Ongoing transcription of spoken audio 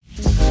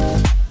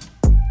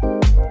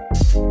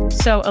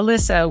So,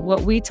 Alyssa,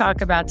 what we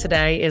talk about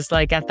today is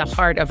like at the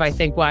heart of, I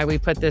think, why we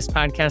put this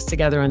podcast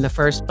together in the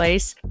first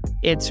place.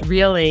 It's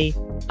really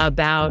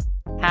about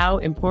how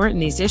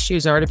important these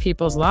issues are to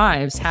people's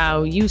lives,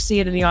 how you see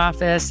it in the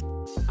office.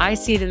 I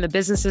see it in the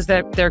businesses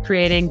that they're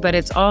creating, but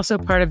it's also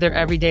part of their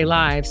everyday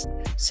lives.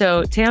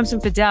 So Tamsen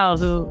Fadal,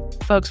 who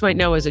folks might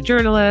know as a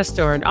journalist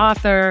or an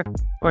author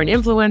or an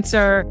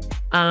influencer,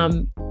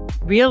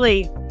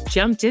 really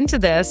jumped into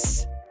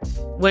this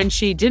when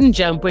she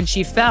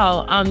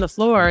fell on the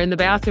floor in the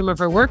bathroom of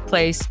her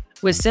workplace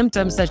with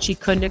symptoms that she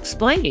couldn't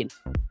explain.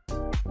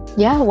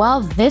 Yeah,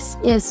 well, this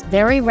is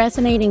very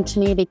resonating to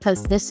me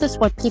because this is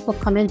what people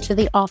come into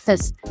the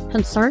office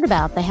concerned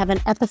about. They have an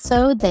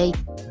episode, they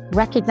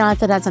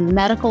recognize it as a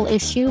medical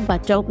issue,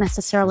 but don't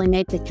necessarily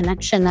make the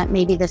connection that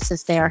maybe this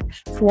is their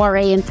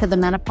foray into the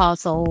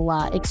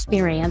menopausal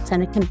experience,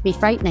 and it can be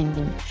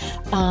frightening.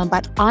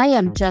 But I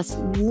am just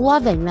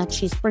loving that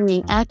she's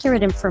bringing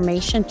accurate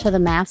information to the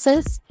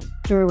masses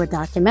through a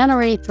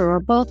documentary, through a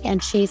book,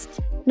 and she's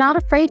not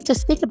afraid to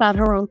speak about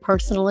her own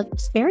personal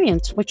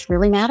experience, which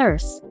really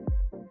matters.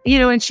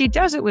 And she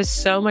does it with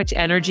so much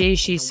energy.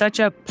 She's such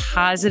a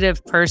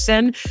positive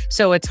person.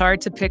 So it's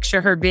hard to picture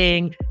her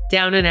being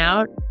down and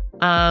out,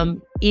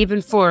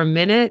 even for a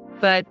minute.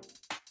 But,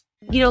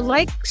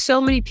 like so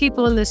many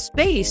people in this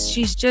space,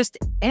 she's just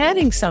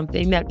adding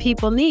something that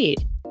people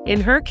need. In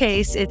her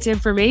case, it's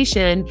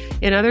information.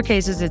 In other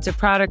cases, it's a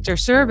product or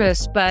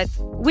service. But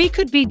we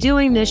could be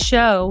doing this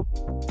show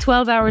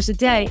 12 hours a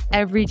day,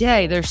 every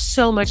day. There's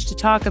so much to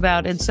talk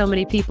about and so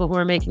many people who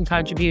are making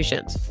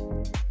contributions.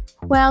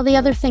 Well, the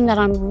other thing that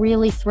I'm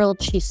really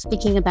thrilled she's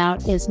speaking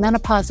about is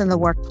menopause in the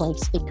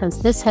workplace,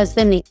 because this has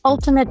been the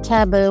ultimate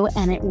taboo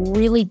and it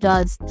really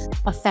does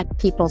affect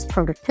people's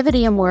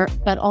productivity and work,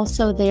 but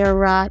also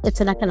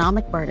it's an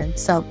economic burden.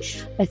 So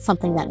it's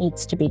something that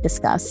needs to be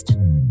discussed.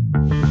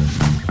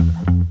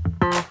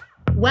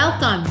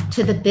 Welcome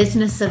to the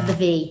Business of the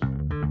V.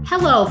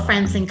 Hello,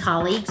 friends and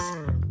colleagues.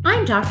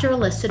 I'm Dr.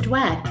 Alyssa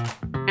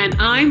Dweck. And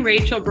I'm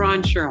Rachel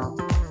Braun-Scherl.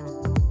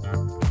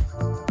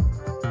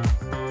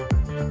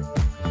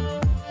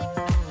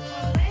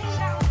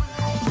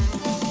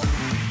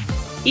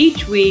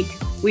 Each week,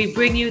 we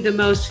bring you the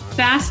most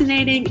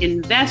fascinating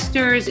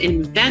investors,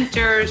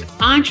 inventors,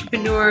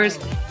 entrepreneurs,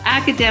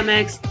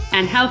 academics,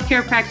 and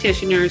healthcare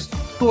practitioners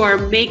who are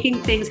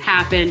making things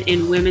happen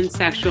in women's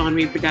sexual and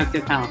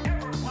reproductive health.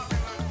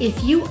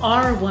 If you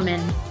are a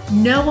woman,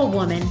 know a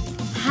woman,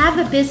 have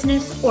a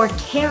business, or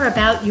care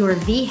about your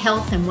V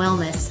health and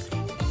wellness,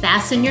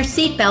 fasten your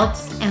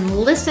seatbelts and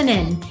listen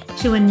in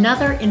to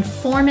another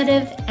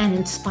informative and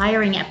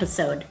inspiring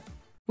episode.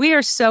 We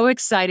are so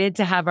excited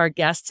to have our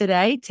guest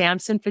today,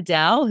 Tamsen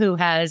Fadal, who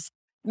has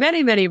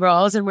many, many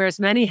roles and wears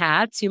many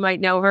hats. You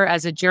might know her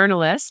as a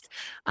journalist,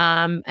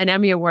 an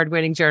Emmy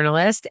Award-winning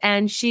journalist,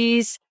 and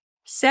she's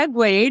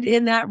segued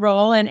in that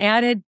role and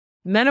added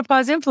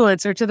menopause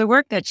influencer to the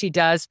work that she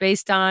does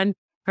based on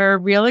her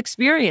real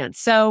experience.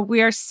 So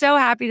we are so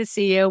happy to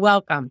see you.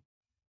 Welcome.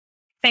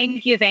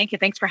 Thank you.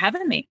 Thanks for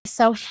having me.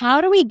 So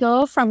how do we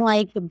go from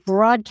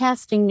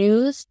broadcasting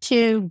news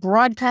to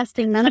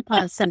broadcasting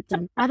menopause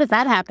symptoms? How does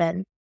that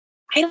happen?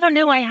 I don't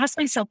know. I ask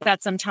myself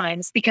that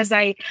sometimes because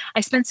I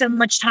spend so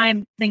much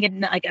time thinking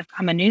like if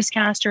I'm a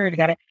newscaster, I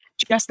got to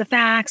just the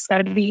facts, got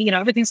to be,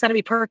 everything's got to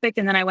be perfect.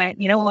 And then I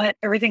went, you know what?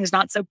 Everything's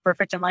not so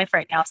perfect in life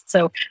right now.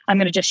 So I'm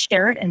going to just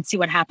share it and see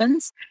what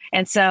happens.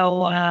 And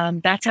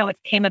so that's how it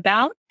came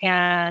about.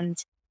 And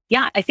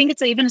yeah, I think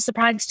it's even a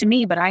surprise to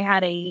me, but I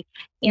had a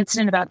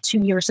incident about 2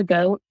 years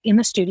ago in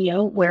the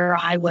studio where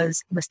it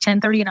was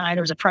 10:30 at night.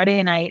 It was a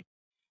Friday night.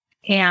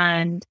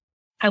 And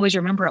I always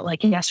remember it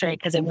like yesterday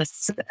because it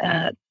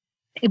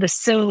was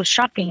so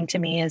shocking to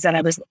me is that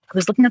I was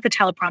looking at the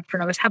teleprompter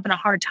and I was having a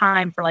hard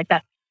time for like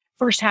that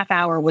first half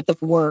hour with the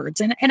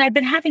words. And I'd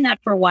been having that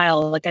for a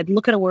while. Like I'd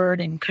look at a word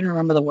and couldn't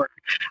remember the word,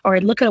 or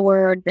I'd look at a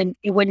word and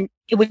it wouldn't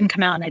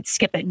come out and I'd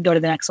skip it and go to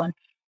the next one.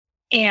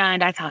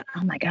 And I thought,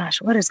 oh my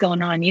gosh, what is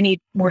going on? You need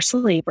more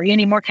sleep, or you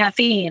need more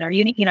caffeine, or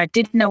I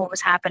didn't know what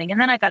was happening.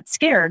 And then I got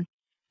scared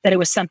that it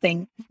was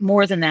something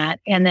more than that.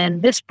 And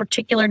then this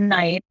particular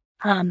night,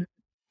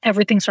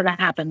 everything sort of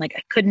happened. Like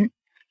I couldn't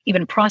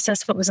even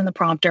process what was in the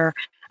prompter.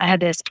 I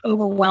had this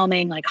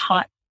overwhelming, like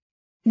hot,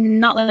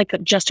 not like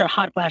just a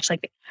hot flash,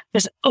 like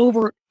this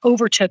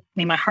overtook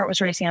me. My heart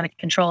was racing out of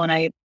control.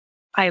 And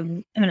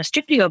I'm in a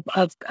studio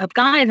of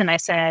guys, and I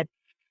said,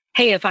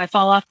 hey, if I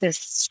fall off this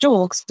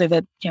stool, because they're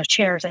the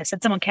chairs, I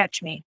said, someone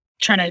catch me,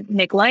 trying to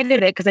make light of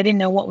it because I didn't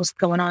know what was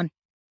going on.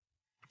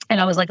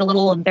 And I was like a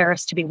little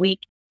embarrassed to be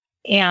weak.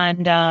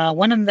 And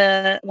one of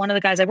the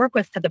guys I work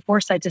with had the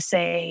foresight to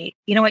say,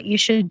 you know what, you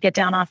should get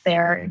down off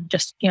there and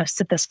just,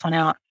 sit this one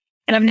out.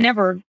 And I've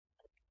never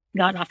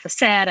gotten off the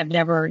set. I've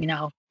never,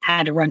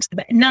 had to run to the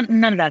bed,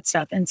 none of that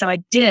stuff. And so I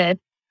did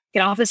get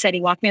off the set. He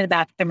walked me to the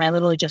bathroom. I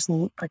literally just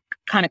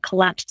kind of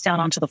collapsed down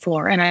onto the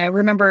floor. And I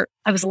remember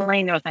I was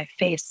laying there with my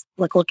face,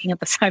 looking at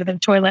the side of the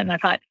toilet. And I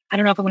thought, I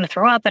don't know if I'm going to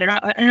throw up, but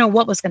I don't know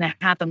what was going to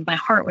happen. My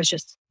heart was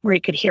just where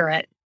you could hear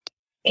it.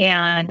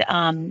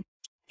 And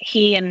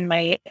he and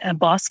my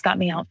boss got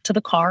me out to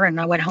the car, and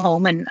I went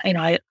home, and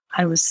I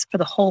was for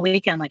the whole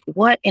weekend like,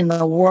 what in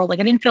the world? Like,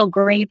 I didn't feel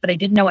great, but I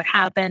didn't know what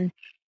happened.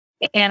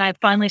 And I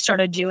finally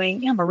started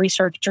doing, I'm a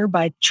researcher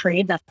by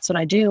trade. That's what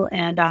I do.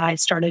 And I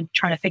started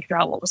trying to figure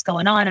out what was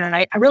going on. And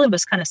I really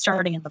was kind of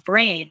starting in the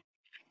brain,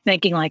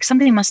 thinking like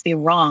something must be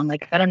wrong.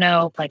 Like, I don't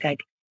know, like I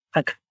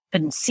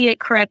couldn't see it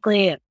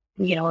correctly.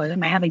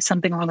 Am I having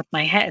something wrong with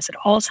my head? Is it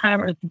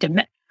Alzheimer's?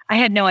 I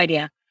had no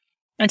idea.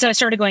 And so I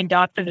started going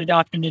doctor to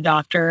doctor to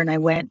doctor. And I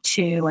went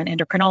to an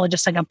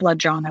endocrinologist. I got blood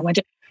drawn. I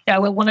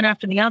went one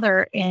after the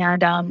other.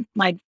 And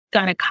my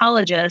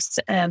gynecologist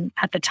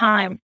at the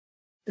time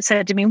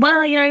said to me,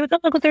 well,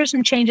 look, there's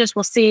some changes.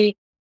 We'll see.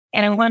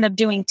 And I wound up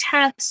doing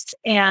tests,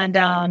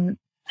 and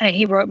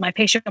he wrote my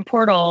patient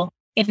portal,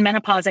 in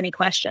menopause, any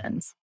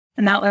questions?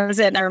 And that was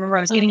it. And I remember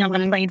I was getting on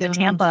the plane to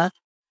Tampa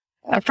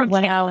from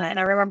Tampa, and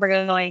I remember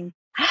going,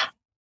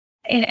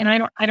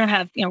 and I don't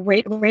have,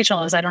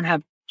 Rachel is, I don't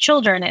have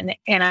children.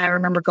 And I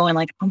remember going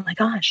like, oh my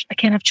gosh, I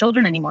can't have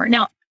children anymore.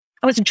 Now,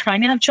 I wasn't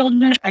trying to have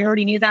children. I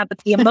already knew that, but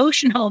the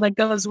emotional that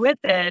goes with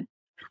it,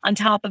 on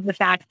top of the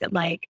fact that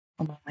like,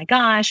 oh my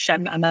gosh,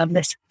 I'm of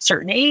this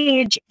certain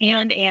age,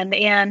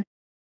 and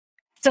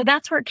so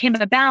that's where it came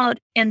about.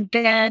 And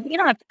then,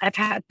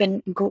 I've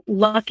been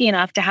lucky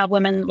enough to have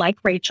women like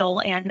Rachel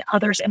and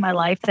others in my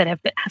life that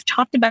have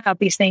talked about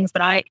these things,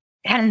 but it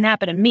hadn't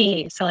happened to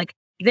me. So like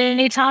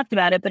they talked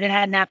about it, but it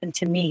hadn't happened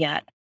to me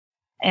yet.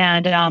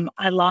 And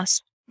I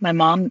lost my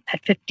mom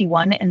at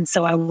 51, and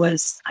so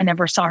I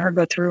never saw her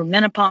go through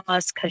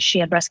menopause because she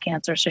had breast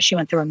cancer. So she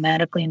went through a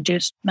medically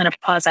induced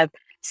menopause. I've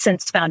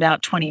since found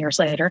out 20 years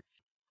later.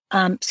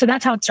 So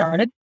that's how it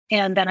started.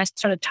 And then I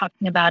started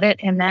talking about it.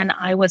 And then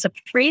I was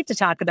afraid to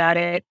talk about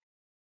it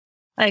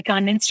like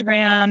on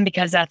Instagram,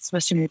 because that's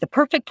supposed to be the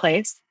perfect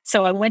place.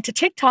 So I went to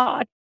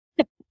TikTok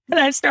and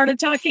I started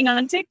talking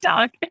on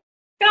TikTok.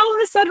 And all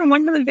of a sudden,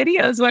 one of the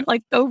videos went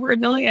like over 1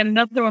 million.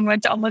 Another one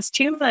went to almost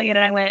 2 million.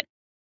 And I went,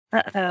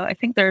 I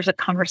think there's a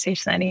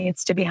conversation that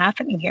needs to be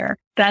happening here.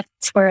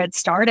 That's where it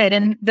started.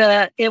 And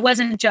it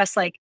wasn't just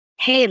like,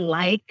 hey,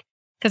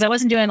 because I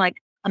wasn't doing like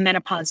a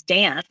menopause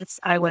dance.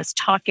 I was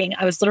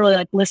literally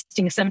like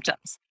listing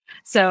symptoms.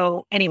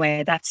 So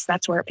anyway,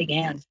 that's where it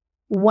began.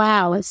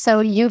 Wow.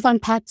 So you've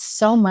unpacked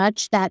so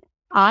much that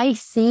I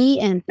see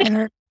and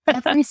hear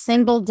every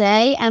single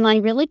day. And I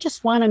really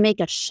just want to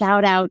make a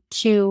shout out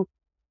to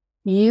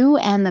you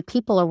and the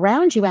people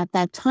around you at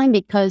that time,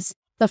 because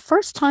the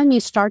first time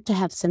you start to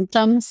have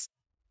symptoms,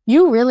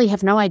 you really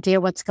have no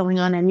idea what's going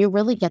on, and you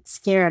really get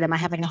scared. Am I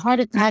having a heart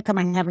attack? Am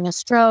I having a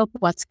stroke?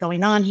 What's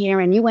going on here?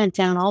 And you went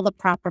down all the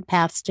proper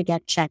paths to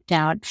get checked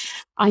out.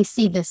 I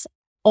see this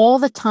all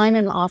the time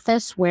in the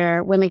office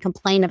where women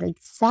complain of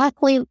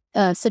exactly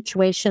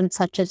situations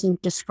such as you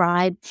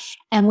described,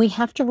 and we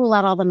have to rule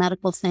out all the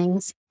medical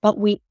things, but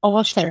we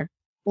also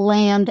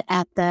land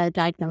at the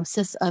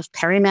diagnosis of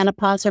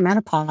perimenopause or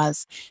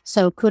menopause.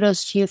 So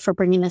kudos to you for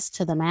bringing this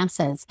to the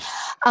masses.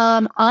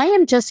 I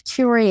am just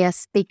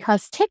curious,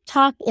 because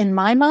TikTok in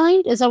my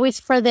mind is always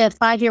for the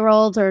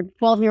 5-year-olds or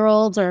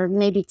 12-year-olds or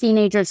maybe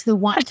teenagers who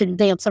want to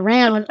dance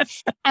around.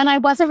 And I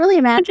wasn't really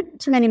imagining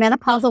too many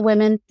menopausal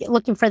women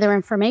looking for their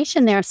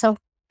information there. So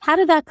how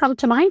did that come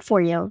to mind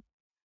for you?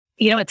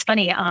 It's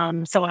funny.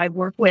 So I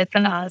work with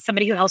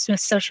somebody who helps me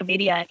with social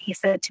media, and he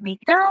said to me,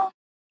 girl,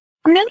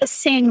 I'm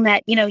noticing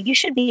that, you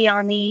should be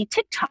on the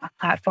TikTok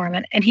platform.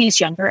 And he's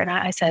younger. And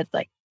I said,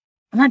 like,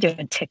 I'm not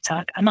doing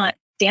TikTok. I'm not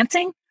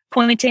dancing,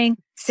 pointing,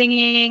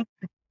 singing,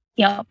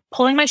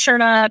 pulling my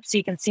shirt up so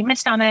you can see my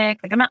stomach.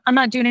 Like, I'm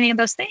not doing any of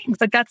those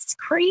things. Like, that's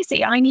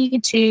crazy. I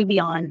need to be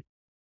on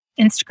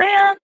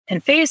Instagram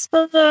and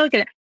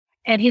Facebook.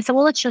 And he said,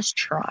 well, let's just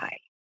try.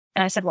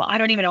 And I said, well, I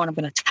don't even know what I'm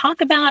going to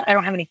talk about. I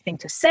don't have anything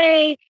to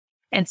say.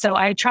 And so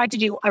I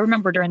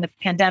remember during the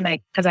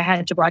pandemic, because I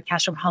had to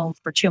broadcast from home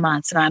for 2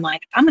 months, and I'm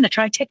like, I'm going to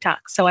try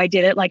TikTok. So I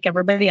did it like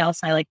everybody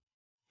else. I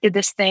did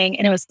this thing,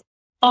 and it was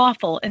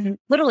awful. And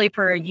literally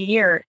for a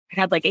year, it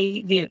had like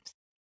 8 views.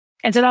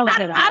 And so that was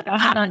it.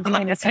 I'm not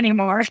doing this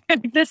anymore.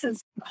 This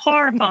is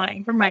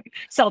horrifying for my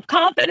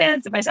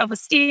self-confidence and my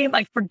self-esteem.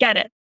 Like, forget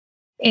it.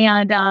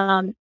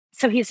 And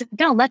so he said,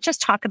 no, let's just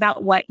talk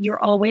about what you're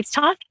always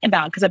talking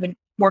about. Because I've been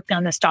working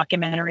on this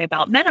documentary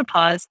about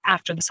menopause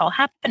after this all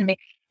happened to me.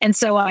 And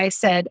so I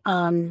said,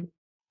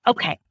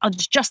 okay, I'll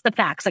just the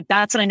facts. Like,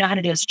 that's what I know how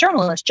to do as a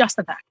journalist, just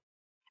the facts.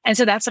 And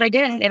so that's what I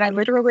did. And I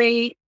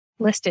literally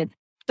listed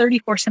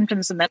 34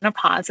 symptoms of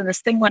menopause. And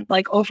this thing went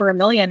like over 1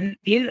 million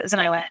views.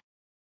 And I went,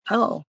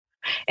 oh.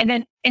 And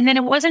then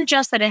it wasn't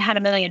just that it had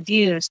 1 million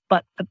views,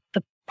 but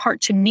the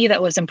part to me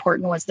that was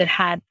important was that it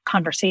had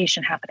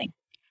conversation happening.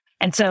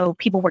 And so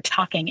people were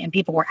talking and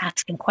people were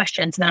asking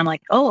questions. And then I'm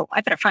like, oh,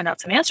 I better find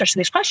out some answers to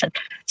these questions.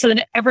 So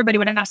then everybody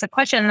would ask a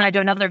question, and I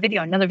do another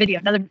video,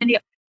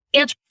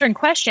 answering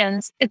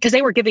questions, because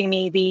they were giving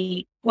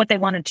me what they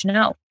wanted to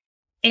know.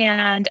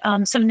 And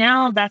so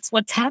now that's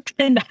what's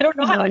happened. I don't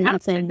know how it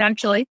happened,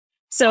 actually.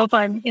 So if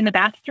I'm in the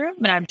bathroom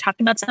and I'm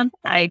talking about something,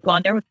 I go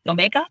on there with no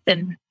makeup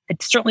and I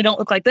certainly don't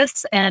look like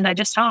this. And I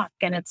just talk,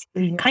 and it's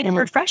kind of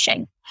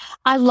refreshing.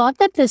 I love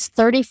that this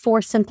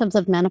 34 symptoms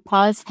of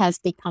menopause has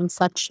become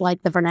such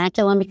like the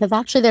vernacular, because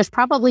actually there's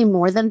probably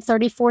more than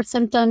 34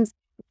 symptoms.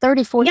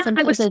 34 Yeah, I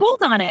symptoms was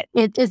schooled on it.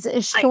 It is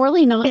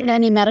surely not in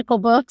any medical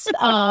books.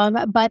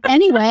 But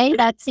anyway,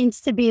 that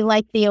seems to be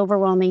like the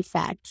overwhelming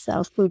fact.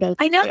 So kudos.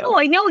 I know.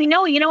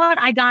 You know what?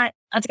 I got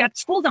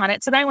schooled on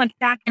it. So then I went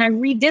back and I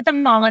redid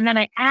them all. And then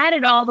I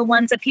added all the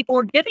ones that people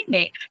were giving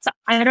me. So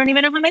I don't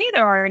even know how many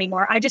there are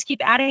anymore. I just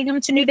keep adding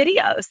them to new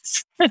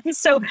videos.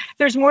 So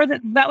there's more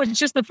that was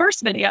just the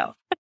first video.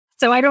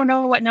 So I don't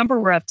know what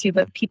number we're up to,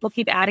 but people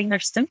keep adding their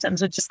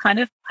symptoms, which is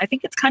I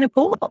think it's kind of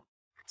cool.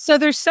 So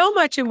there's so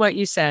much in what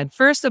you said.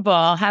 First of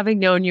all, having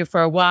known you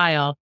for a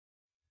while,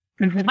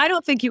 I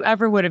don't think you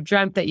ever would have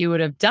dreamt that you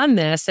would have done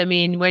this. I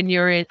mean, when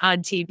you're on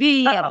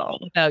TV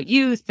about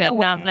youth and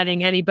not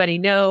letting anybody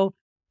know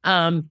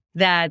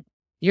that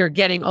you're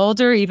getting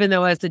older, even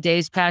though as the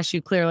days pass, you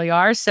clearly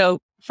are. So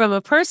from a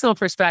personal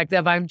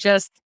perspective,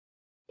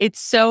 it's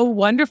so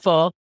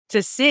wonderful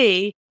to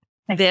see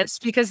this,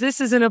 because this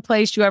isn't a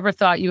place you ever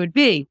thought you would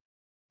be.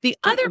 The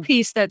other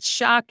piece that's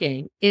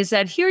shocking is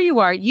that here you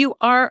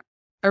are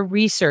a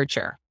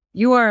researcher.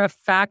 You are a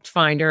fact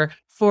finder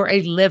for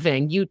a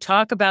living. You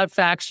talk about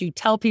facts, you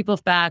tell people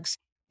facts,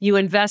 you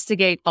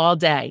investigate all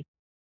day.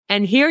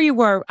 And here you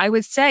were, I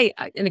would say,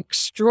 an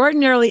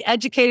extraordinarily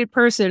educated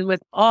person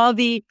with all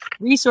the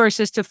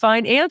resources to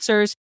find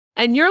answers.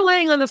 And you're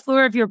laying on the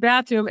floor of your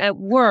bathroom at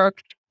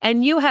work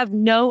and you have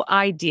no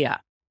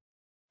idea.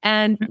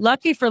 And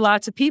lucky for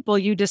lots of people,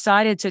 you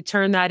decided to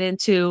turn that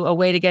into a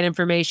way to get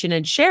information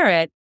and share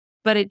it.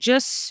 But it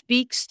just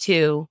speaks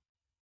to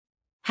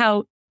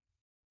how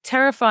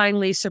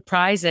terrifyingly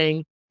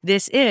surprising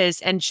this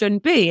is and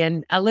shouldn't be.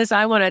 And Liz,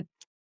 I want to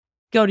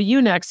go to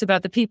you next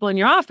about the people in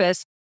your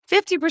office.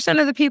 50%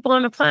 of the people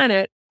on the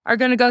planet are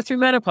going to go through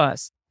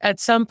menopause at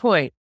some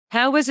point.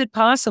 How is it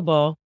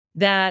possible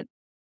that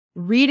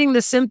reading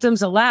the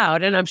symptoms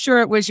aloud, and I'm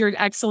sure it was your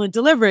excellent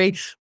delivery,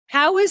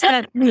 how is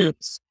that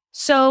news?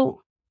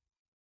 So,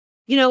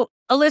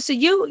 Alyssa,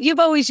 you've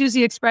always used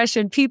the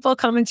expression, people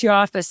come into your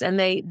office and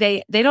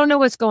they don't know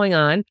what's going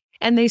on.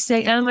 And they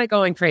say, am I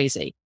going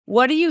crazy?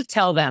 What do you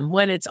tell them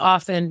when it's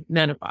often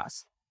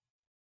menopause?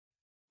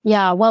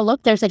 Yeah, well,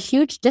 look, there's a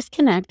huge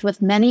disconnect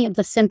with many of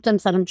the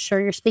symptoms that I'm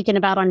sure you're speaking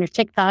about on your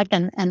TikTok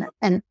and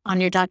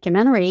on your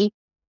documentary,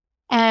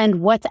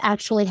 and what's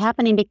actually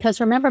happening.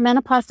 Because remember,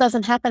 menopause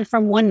doesn't happen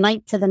from one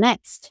night to the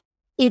next.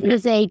 It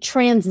is a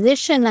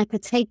transition that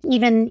could take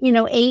even,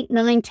 8,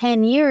 9,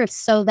 10 years,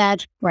 so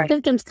that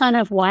symptoms kind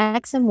of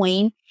wax and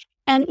wane.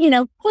 And,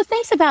 who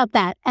thinks about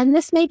that? And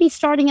this may be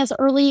starting as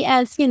early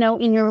as, in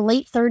your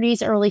late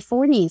 30s, early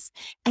 40s.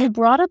 I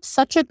brought up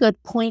such a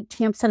good point,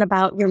 Tamsen,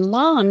 about your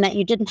mom, that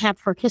you didn't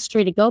have her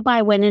history to go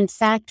by, when in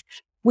fact,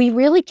 we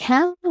really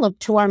can look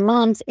to our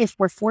moms, if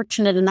we're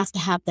fortunate enough to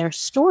have their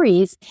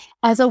stories,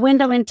 as a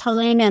window in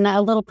time and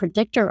a little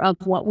predictor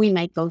of what we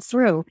might go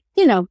through.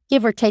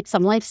 Give or take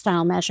some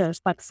lifestyle measures,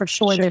 but for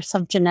sure there's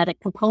some genetic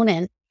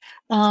component.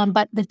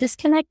 But the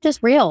disconnect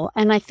is real.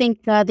 And I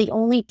think the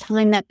only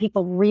time that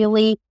people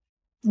really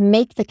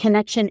make the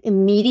connection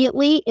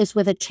immediately is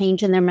with a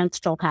change in their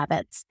menstrual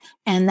habits.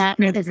 And that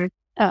is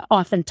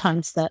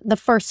oftentimes the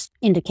first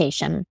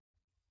indication.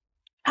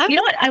 You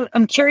know what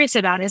I'm curious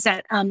about is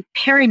that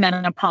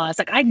perimenopause.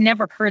 Like I've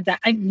never heard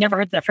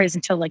that phrase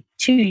until like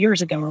 2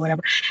 years ago or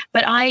whatever.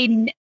 But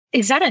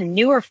is that a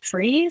newer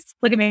phrase?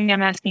 Look at me,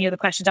 I'm asking you the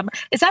questions.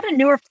 Is that a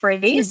newer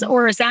phrase,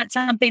 or is that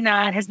something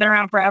that has been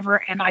around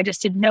forever and I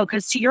just didn't know?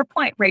 Because to your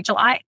point, Rachel,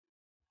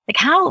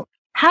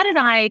 how did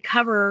I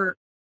cover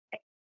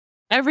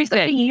everything?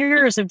 30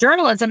 years of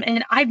journalism,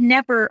 and I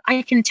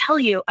can tell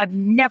you, I've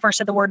never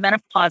said the word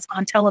menopause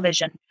on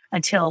television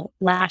until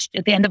at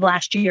the end of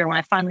last year, when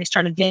I finally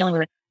started dealing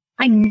with it.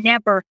 I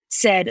never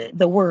said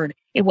the word.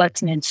 It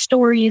wasn't in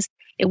stories.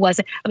 It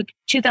wasn't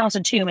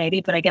 2002 maybe,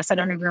 but I guess I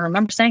don't even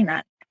remember saying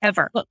that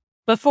ever. Well,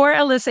 before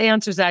Alyssa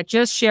answers that,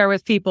 just share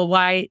with people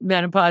why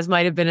menopause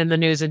might have been in the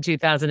news in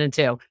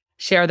 2002.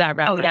 Share that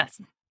reference. Oh,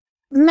 yes.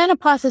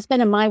 Menopause has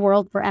been in my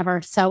world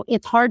forever, so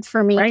it's hard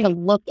for me to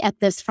look at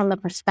this from the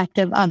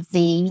perspective of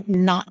the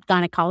not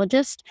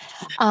gynecologist.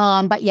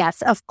 But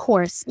yes, of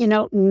course,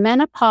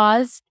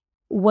 menopause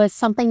was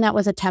something that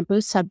was a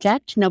taboo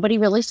subject. Nobody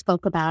really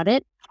spoke about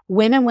it.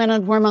 Women went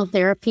on hormone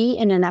therapy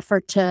in an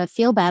effort to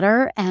feel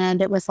better. And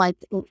it was like,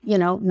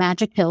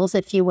 magic pills,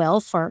 if you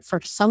will, for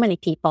so many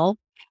people.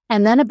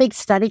 And then a big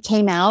study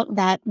came out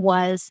that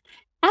was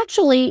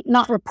actually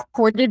not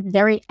reported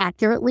very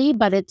accurately,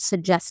 but it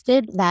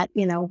suggested that,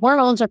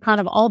 hormones are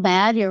kind of all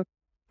bad. Your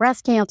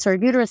breast cancer,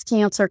 uterus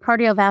cancer,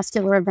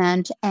 cardiovascular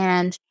event,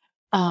 and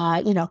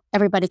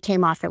everybody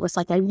came off. It was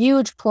like a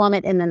huge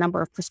plummet in the number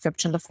of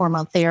prescriptions of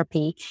hormone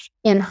therapy.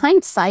 In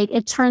hindsight,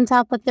 it turns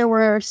out that there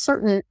were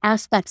certain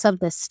aspects of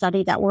this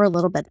study that were a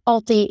little bit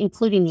faulty,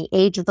 including the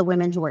age of the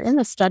women who were in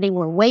the study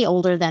were way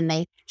older than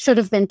they should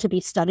have been to be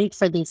studied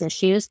for these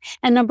issues.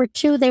 And number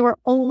two, they were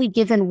only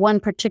given one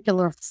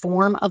particular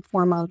form of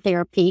hormone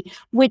therapy,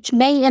 which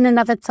may in and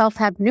of itself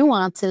have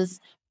nuances,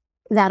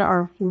 that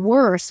are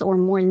worse or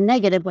more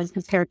negative when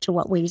compared to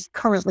what we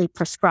currently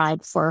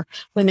prescribe for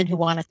women who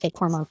want to take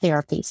hormone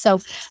therapy. So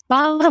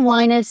bottom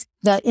line is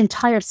the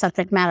entire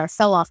subject matter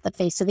fell off the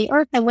face of the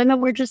earth, and women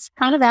were just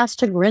kind of asked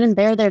to grin and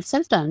bear their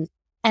symptoms.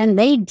 And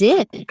they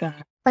did.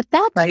 But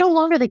that's no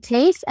longer the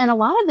case. And a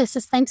lot of this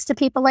is thanks to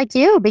people like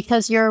you,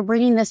 because you're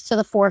bringing this to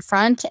the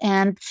forefront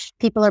and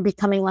people are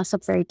becoming less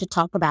afraid to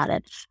talk about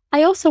it.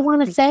 I also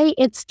want to say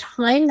it's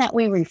time that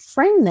we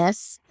reframe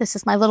this. This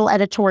is my little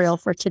editorial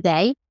for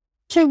today.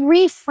 To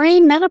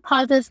reframe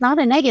menopause as not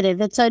a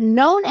negative. It's a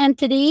known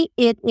entity.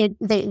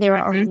 There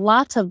are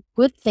lots of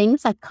good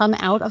things that come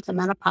out of the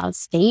menopause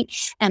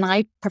state, and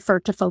I prefer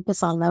to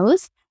focus on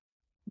those.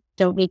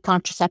 Don't need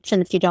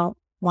contraception if you don't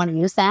want to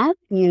use that.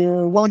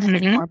 You won't have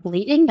any more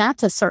bleeding.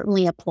 That's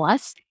certainly a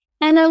plus.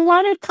 And a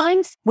lot of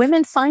times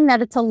women find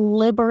that it's a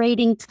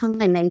liberating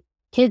time, and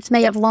kids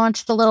may have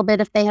launched a little bit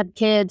if they have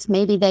kids.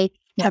 Maybe they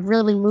have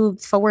really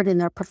moved forward in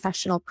their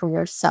professional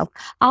careers. So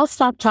I'll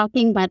stop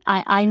talking, but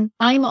I'm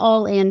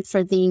all in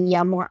for the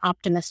more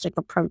optimistic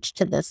approach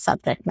to this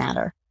subject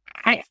matter.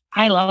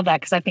 I love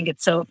that, because I think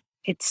it's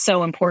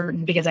so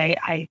important, because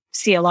I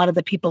see a lot of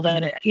the people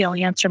that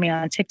answer me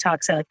on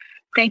TikTok say,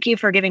 "Thank you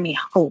for giving me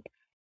hope."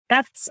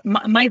 That's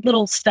my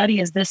little study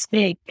is this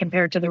big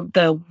compared to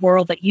the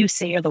world that you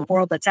see or the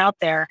world that's out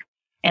there.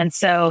 And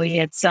so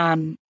it's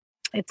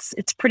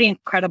pretty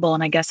incredible.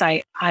 And I guess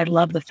I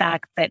love the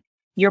fact that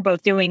you're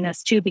both doing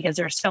this too, because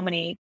there's so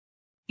many,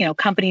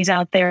 companies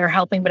out there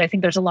helping, but I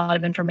think there's a lot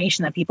of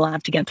information that people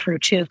have to get through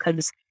too,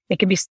 because it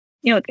can be,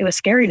 it was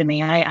scary to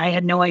me. I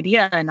had no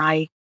idea, and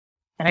I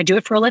do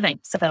it for a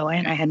living. So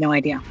I had no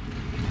idea.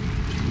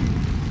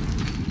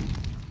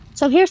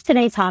 So here's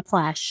today's hot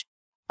flash.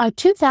 A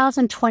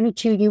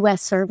 2022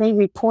 U.S. survey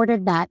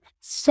reported that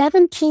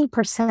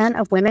 17%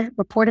 of women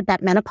reported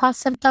that menopause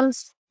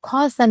symptoms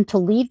caused them to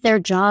leave their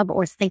job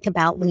or think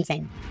about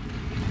leaving.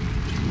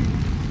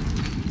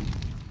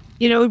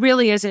 It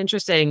really is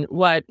interesting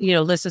what,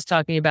 Liz is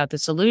talking about, the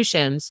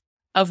solutions,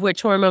 of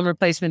which hormone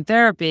replacement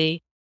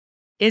therapy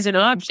is an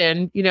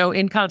option,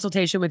 in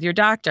consultation with your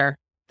doctor.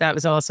 That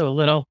was also a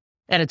little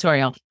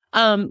editorial.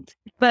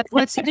 But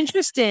what's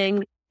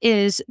interesting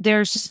is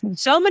there's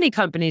so many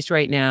companies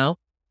right now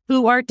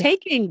who are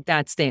taking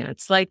that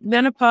stance. Like,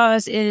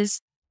 menopause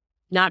is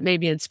not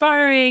maybe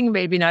inspiring,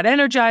 maybe not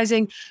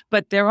energizing,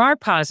 but there are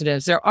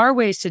positives. There are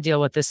ways to deal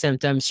with the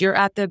symptoms. You're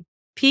at the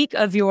peak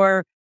of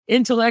your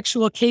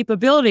intellectual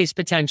capabilities,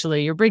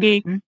 potentially. You're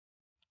bringing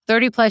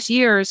 30 plus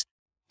years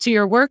to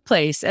your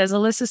workplace. As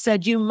Alyssa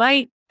said, you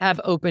might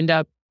have opened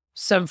up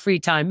some free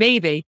time,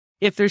 maybe,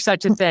 if there's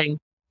such a thing,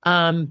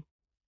 in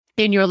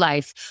your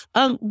life.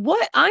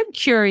 What I'm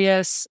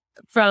curious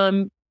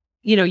from,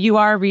 you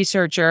are a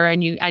researcher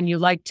and you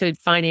like to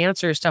find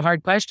answers to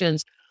hard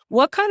questions.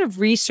 What kind of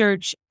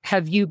research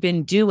have you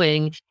been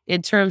doing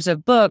in terms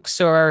of books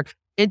or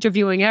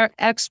interviewing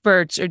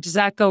experts, or does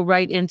that go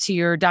right into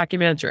your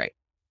documentary?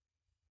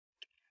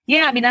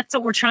 Yeah, I mean, that's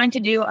what we're trying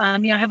to do. I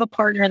have a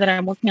partner that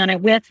I'm working on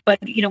it with, but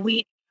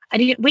we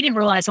didn't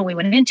realize when we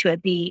went into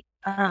it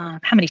how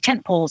many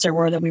tent poles there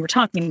were that we were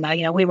talking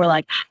about. We were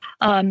like,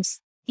 1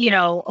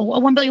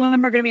 billion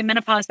women are going to be in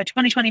menopause by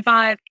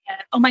 2025.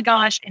 Oh my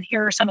gosh. And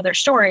here are some of their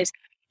stories.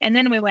 And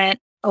then we went,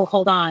 oh,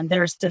 hold on.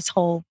 There's this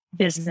whole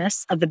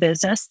business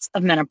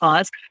of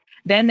menopause.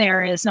 Then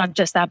there is not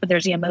just that, but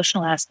there's the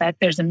emotional aspect.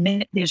 There's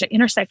an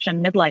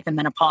intersection of midlife and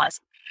menopause.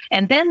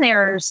 And then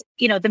there's,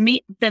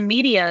 the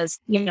media's,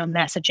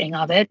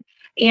 messaging of it.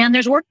 And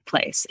there's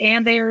workplace.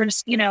 And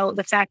there's,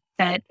 the fact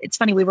that it's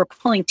funny, we were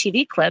pulling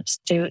TV clips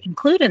to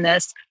include in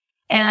this.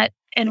 And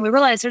we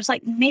realized there's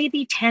like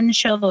maybe 10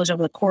 shows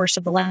over the course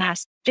of the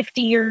last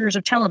 50 years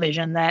of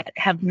television that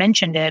have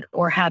mentioned it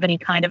or have any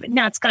kind of,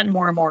 now it's gotten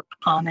more and more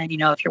common,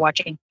 if you're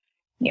watching,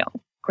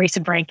 Grace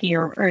and Frankie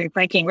or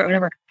Frankie or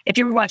whatever, if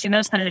you were watching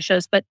those kind of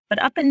shows, but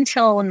up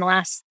until the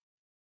last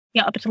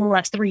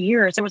 3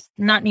 years, there was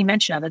not any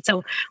mention of it.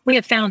 So we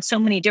have found so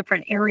many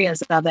different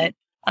areas of it.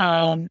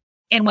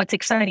 And what's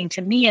exciting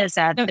to me is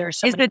that there's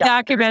so many. Is the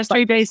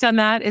documentary based on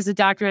that? Is the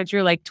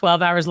documentary like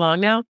 12 hours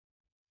long now?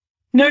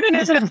 No.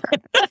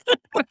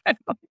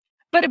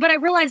 But I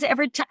realized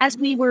as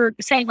we were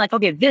saying, like,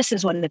 okay, this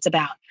is what it's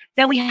about,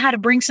 then we had to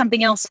bring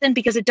something else in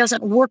because it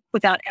doesn't work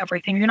without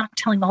everything. You're not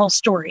telling the whole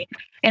story.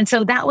 And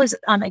so that was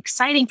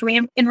exciting for me.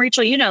 And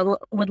Rachel,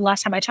 when the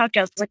last time I talked to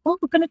you, I was like, well,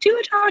 we're going to do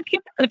a talk.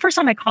 The first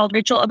time I called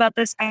Rachel about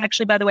this,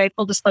 actually, by the way,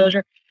 full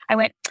disclosure, I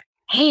went,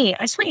 hey,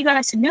 I just want you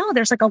guys to know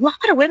there's like a lot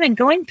of women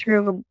going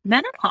through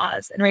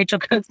menopause. And Rachel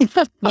goes,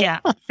 yeah,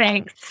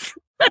 thanks.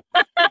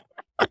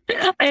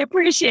 I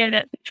appreciate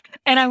it.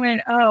 And I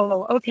went,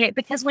 oh, okay.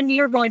 Because when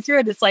you're going through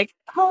it, it's like,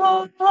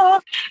 oh.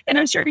 And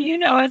I'm sure,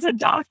 as a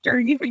doctor,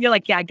 you're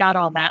like, yeah, I got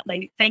all that.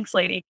 Lady. Thanks,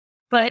 lady.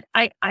 But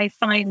I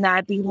find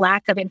that the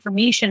lack of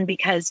information,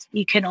 because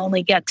you can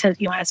only get to,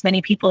 as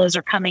many people as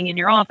are coming in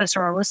your office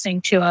or are listening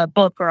to a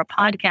book or a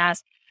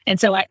podcast. And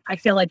so I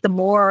feel like the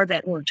more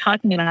that we're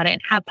talking about it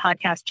and have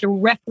podcasts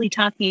directly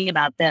talking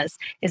about this,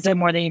 is the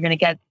more that you're going to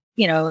get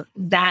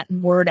that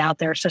word out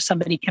there so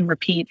somebody can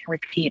repeat and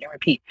repeat and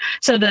repeat.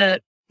 So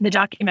the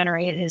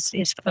documentary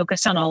is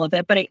focused on all of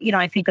it, but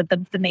I think that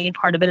the main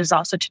part of it is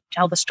also to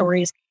tell the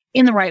stories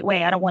in the right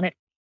way.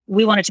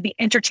 We want it to be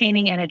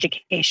entertaining and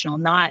educational,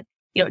 not,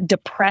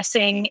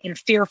 depressing and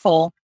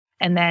fearful,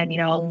 and then,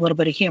 a little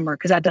bit of humor,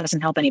 because that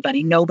doesn't help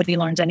anybody. Nobody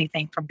learns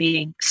anything from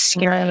being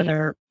scared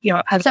or,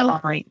 has So-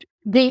 a right.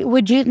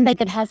 Would you think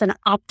it has an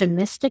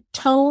optimistic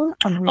tone?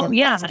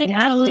 Yeah.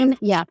 Tone?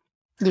 Yeah.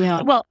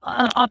 Yeah. Well,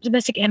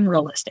 optimistic and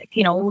realistic.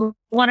 We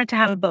want it to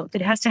have both.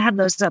 It has to have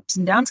those ups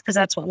and downs because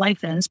that's what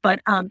life is.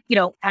 But,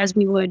 as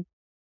we would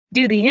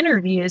do the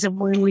interviews, and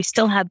we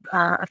still have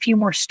a few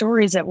more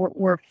stories that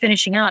we're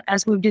finishing out,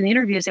 as we would do the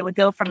interviews, it would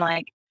go from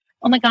like,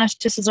 oh my gosh,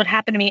 this is what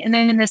happened to me. And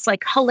then in this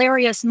like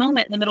hilarious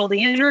moment in the middle of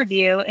the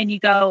interview, and you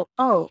go,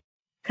 oh,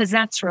 because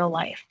that's real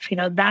life.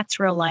 That's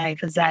real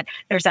life, is that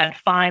there's that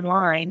fine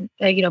line,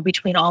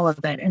 between all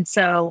of it. And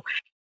so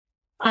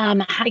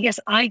I guess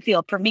I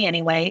feel, for me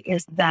anyway,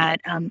 is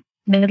that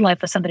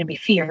midlife was something to be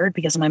feared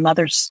because of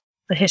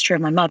the history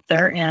of my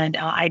mother. And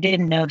I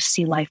didn't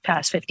see life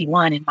past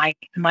 51 in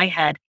my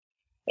head.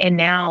 And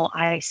now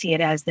I see it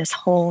as this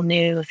whole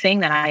new thing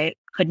that I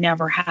could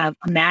never have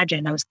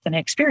imagined I was going to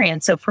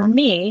experience. So for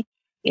me,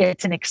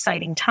 it's an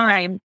exciting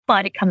time,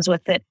 but it comes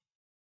with it,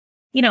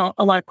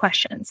 a lot of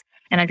questions.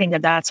 And I think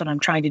that that's what I'm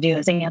trying to do,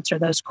 is answer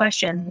those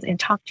questions and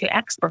talk to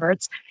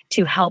experts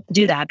to help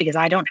do that, because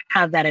I don't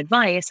have that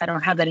advice. I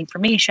don't have that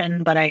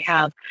information, but I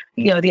have,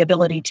 the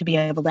ability to be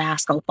able to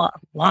ask a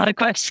lot of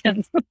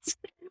questions.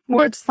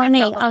 It's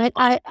funny.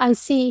 I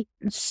see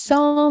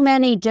so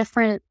many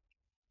different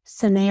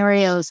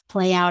scenarios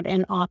play out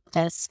in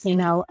office.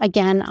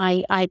 Again,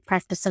 I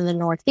practice in the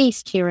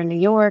Northeast here in New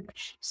York.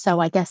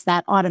 So I guess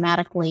that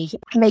automatically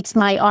makes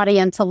my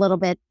audience a little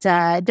bit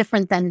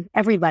different than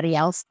everybody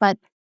else. But,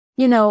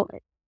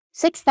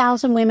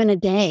 6,000 women a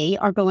day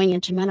are going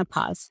into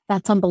menopause.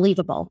 That's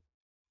unbelievable.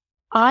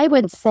 I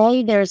would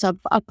say there's a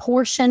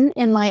portion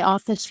in my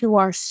office who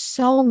are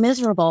so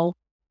miserable.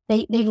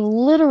 They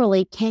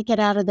literally can't get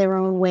out of their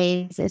own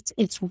ways.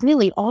 It's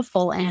really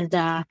awful and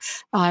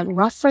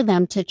rough for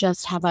them to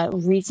just have a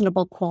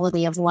reasonable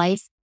quality of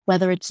life,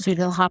 whether it's due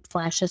to hot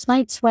flashes,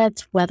 night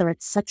sweats, whether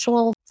it's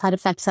sexual side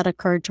effects that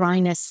occur,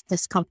 dryness,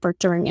 discomfort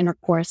during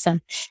intercourse,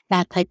 and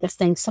that type of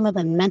thing. Some of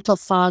the mental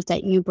fog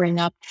that you bring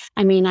up.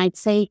 I mean, I'd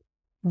say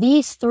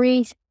these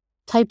three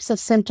types of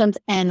symptoms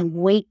and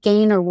weight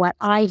gain are what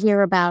I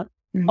hear about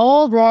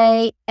all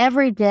day,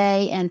 every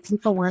day, and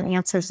people want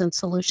answers and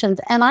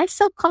solutions. And I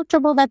feel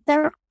comfortable that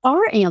there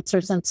are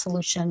answers and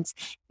solutions.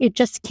 It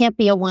just can't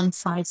be a one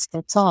size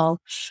fits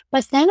all.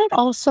 But then it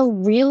also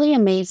really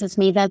amazes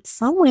me that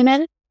some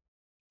women,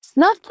 it's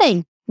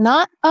nothing,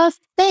 not a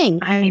thing.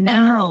 I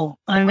know.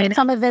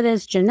 Some of it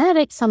is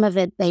genetic. Some of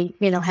it, they,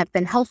 have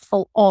been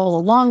healthful all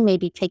along,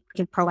 maybe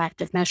taking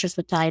proactive measures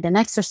with diet and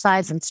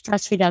exercise and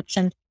stress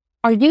reduction.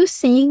 Are you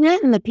seeing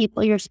that in the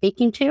people you're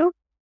speaking to?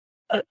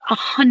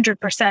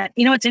 100%.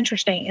 What's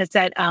interesting is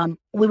that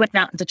we went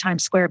out into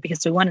Times Square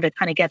because we wanted to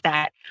kind of get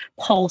that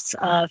pulse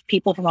of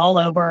people from all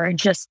over and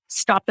just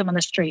stop them on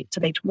the street. So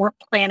they weren't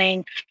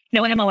planning.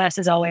 MOS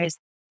is always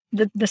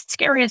the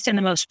scariest and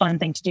the most fun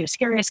thing to do.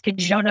 Scariest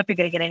because you don't know if you're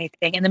going to get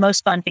anything, and the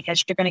most fun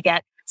because you're going to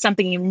get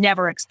something you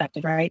never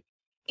expected, right?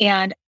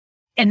 And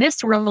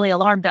this really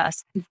alarmed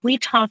us. We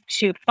talked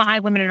to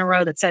 5 women in a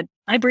row that said,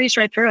 I breezed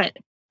right through it.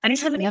 I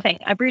didn't have anything.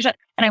 I breezed right.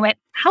 And I went,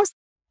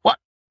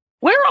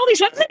 where are all these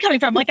women coming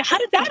from? Like, how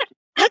come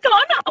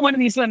I'm not one of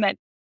these women?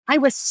 I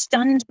was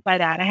stunned by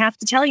that. I have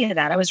to tell you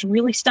that. I was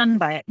really stunned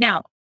by it.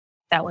 Now,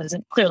 that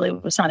wasn't clearly,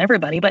 it was not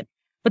everybody, but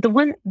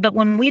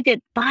when we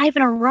did 5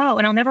 in a row,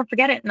 and I'll never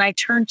forget it. And I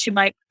turned to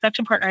my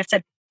production partner. I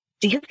said,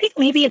 do you think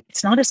maybe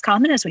it's not as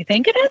common as we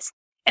think it is?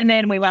 And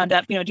then we wound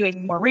up,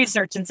 doing more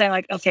research and saying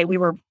like, okay, we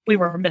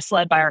were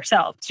misled by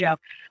ourselves,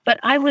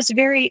 But I was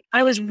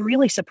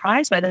really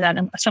surprised by that.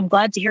 And so I'm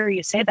glad to hear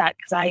you say that,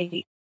 because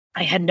I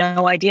had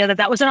no idea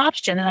that was an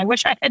option, and I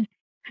wish I had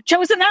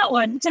chosen that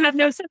one to have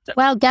no symptoms.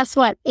 Well, guess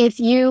what? If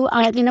you,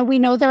 we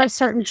know there are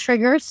certain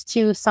triggers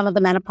to some of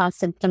the menopause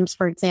symptoms,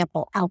 for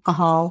example,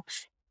 alcohol,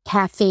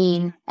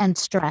 caffeine, and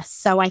stress.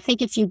 So I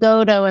think if you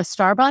go to a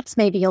Starbucks,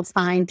 maybe you'll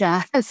find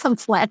some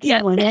flat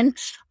in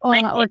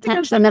or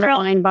catch them at a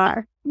wine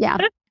bar. Yeah.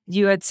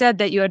 You had said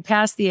that you had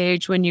passed the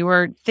age when you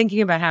were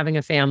thinking about having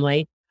a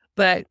family,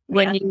 but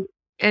when you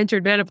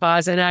entered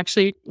menopause and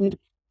actually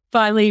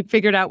finally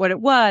figured out what it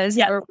was,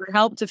 or were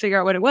helped to figure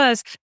out what it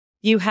was,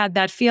 you had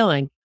that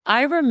feeling.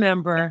 I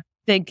remember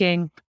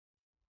thinking,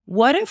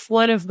 what if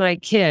one of my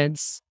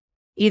kids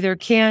either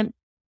can't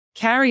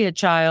carry a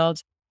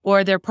child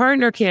or their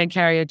partner can't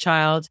carry a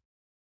child,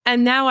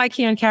 and now I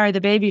can't carry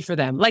the baby for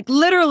them? Like,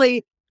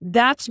 literally,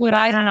 that's what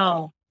I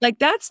know. Like,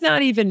 that's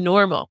not even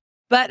normal.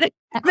 But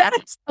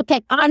that's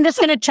okay. I'm just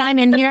going to chime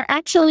in here.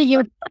 Actually,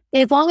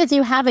 as long as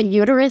you have a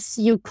uterus,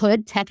 you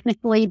could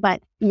technically,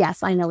 but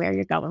yes, I know where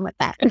you're going with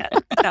that.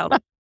 So,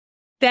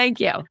 thank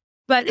you.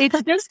 But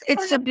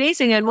it's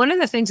amazing. And one of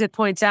the things it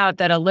points out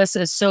that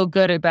Alyssa is so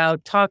good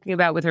about talking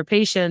about with her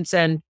patients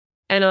and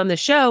on the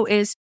show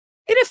is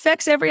it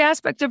affects every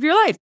aspect of your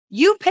life.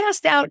 You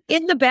passed out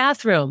in the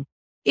bathroom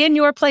in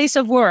your place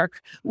of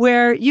work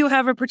where you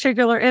have a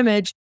particular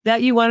image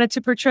that you wanted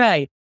to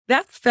portray.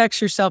 That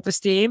affects your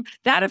self-esteem.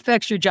 That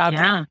affects your job.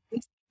 Yeah.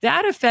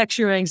 That affects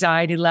your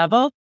anxiety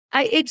level.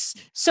 It's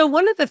so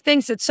one of the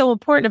things that's so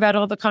important about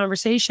all the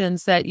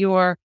conversations that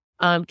you're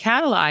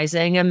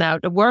catalyzing and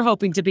that we're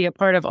hoping to be a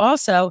part of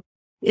also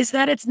is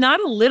that it's not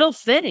a little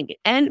thing.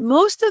 And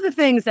most of the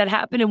things that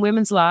happen in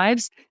women's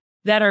lives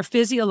that are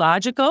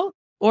physiological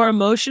or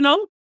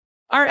emotional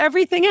are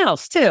everything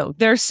else too.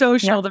 They're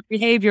social, they're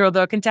behavioral,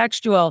 they're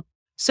contextual.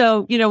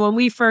 So, when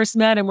we first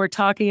met and we're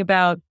talking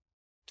about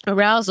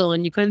arousal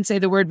and you couldn't say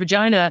the word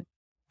vagina,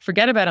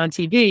 forget about on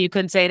TV, you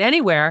couldn't say it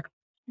anywhere,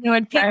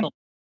 and people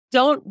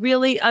don't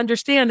really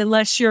understand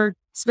unless you're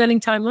spending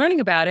time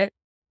learning about it.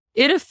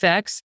 It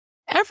affects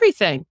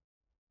everything.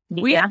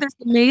 We had this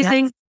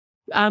amazing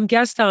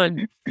guest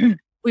on.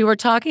 We were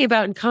talking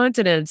about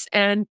incontinence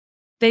and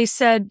they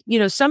said,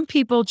 some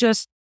people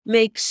just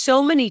make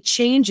so many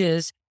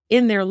changes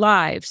in their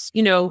lives.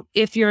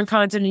 If you're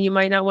incontinent, you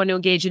might not want to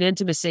engage in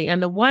intimacy.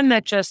 And the one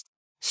that just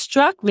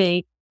struck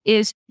me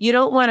is you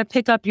don't want to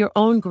pick up your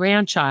own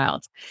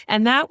grandchild.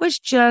 And that was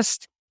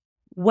just,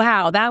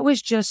 wow, that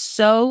was just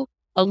so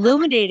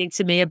illuminating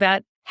to me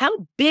about how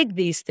big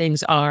these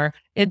things are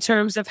in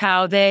terms of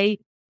how they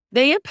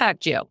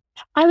impact you.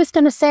 I was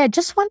going to say, I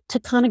just want to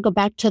kind of go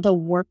back to the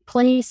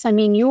workplace. I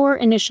mean, your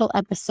initial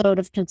episode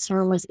of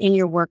concern was in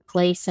your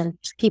workplace and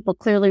people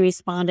clearly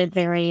responded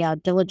very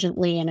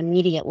diligently and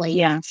immediately.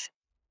 Yes.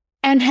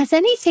 And has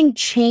anything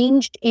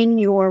changed in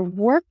your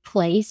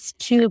workplace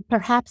to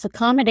perhaps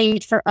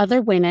accommodate for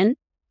other women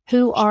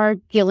who are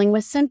dealing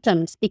with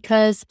symptoms?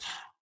 Because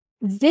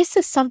this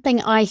is something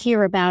I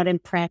hear about in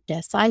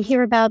practice. I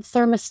hear about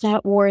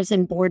thermostat wars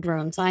in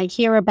boardrooms. I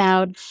hear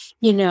about,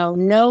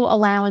 no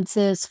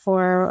allowances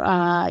for,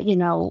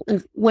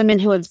 women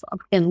who have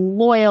been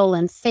loyal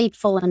and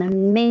faithful and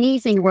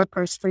amazing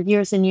workers for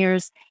years and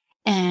years.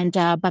 And,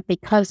 but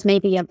because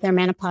maybe of their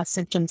menopause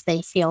symptoms,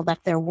 they feel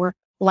that their work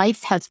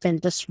life has been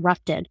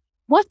disrupted.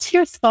 What's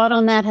your thought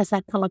on that? Has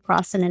that come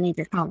across in any of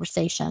your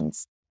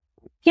conversations?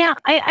 Yeah,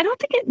 I don't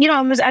think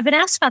it, I've been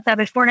asked about that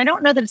before, and I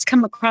don't know that it's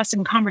come across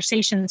in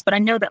conversations, but I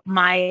know that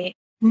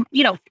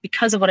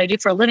because of what I do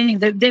for a living,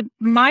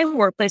 my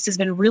workplace has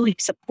been really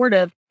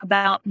supportive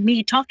about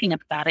me talking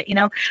about it.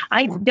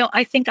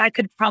 I think I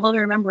could probably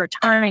remember a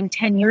time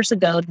 10 years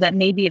ago that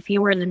maybe if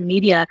you were in the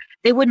media,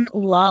 they wouldn't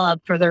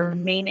love for their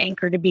main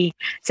anchor to be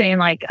saying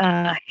like,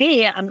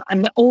 hey,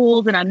 I'm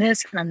old and I'm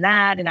this and I'm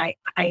that. And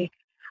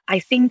I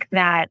think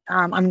that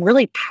I'm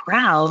really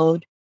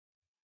proud.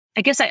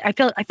 I guess I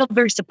felt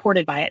very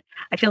supported by it.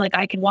 I feel like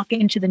I could walk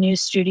into the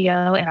news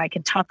studio and I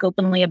could talk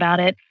openly about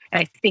it.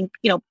 And I think,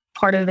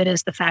 part of it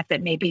is the fact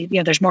that maybe,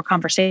 there's more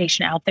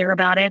conversation out there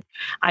about it.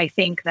 I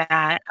think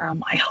that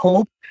I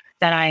hope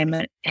that I am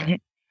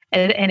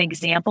an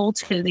example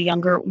to the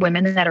younger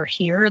women that are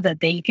here, that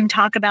they can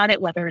talk about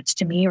it, whether it's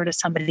to me or to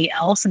somebody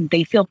else, and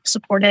they feel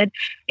supported.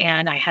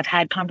 And I have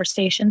had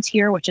conversations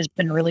here, which has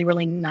been really,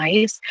 really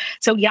nice.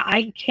 So yeah,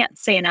 I can't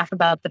say enough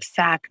about the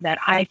fact that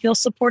I feel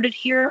supported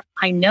here.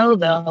 I know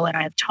though, and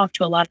I've talked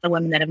to a lot of the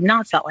women that have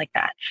not felt like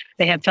that.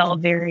 They have felt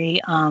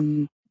very,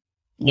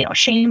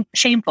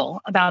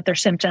 shameful about their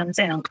symptoms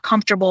and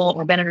uncomfortable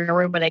or been in a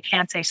room where they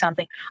can't say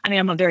something. I mean,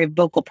 I'm a very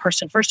vocal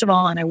person, first of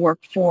all, and I work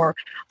for,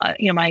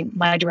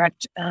 my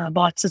direct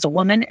boss is a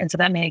woman. And so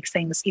that makes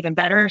things even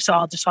better. So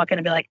I'll just walk in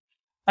and be like,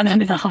 I'm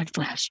under the hot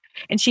flash.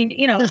 And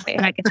she,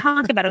 and I can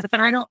talk about it, but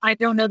I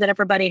don't know that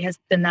everybody is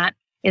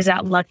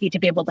that lucky to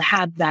be able to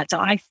have that. So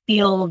I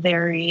feel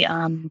very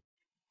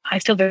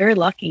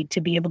lucky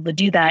to be able to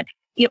do that.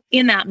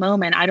 In that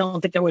moment, I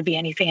don't think there would be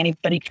anything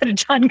anybody could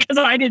have done because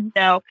I didn't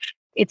know.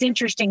 It's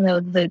interesting, though,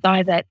 the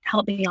guy that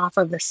helped me off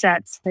of the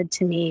set said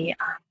to me,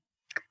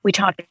 we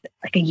talked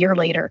like a year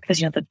later because,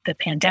 the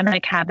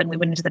pandemic happened. We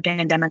went into the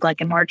pandemic like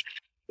in March.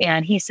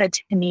 And he said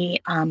to me,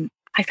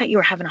 I thought you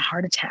were having a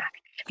heart attack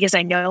because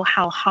I know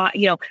how hot,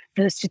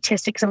 the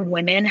statistics of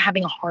women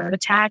having a heart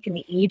attack and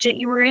the age that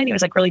you were in. He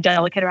was like really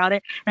delicate about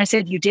it. And I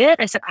said, you did?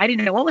 I said, I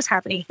didn't know what was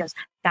happening. He goes,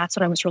 that's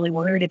what I was really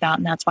worried about.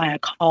 And that's why I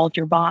called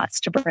your boss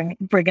to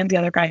bring in the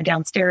other guy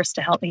downstairs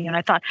to help me. And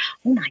I thought,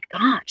 oh my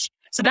gosh.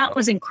 So that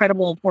was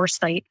incredible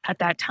foresight at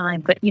that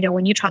time. But,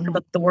 when you talk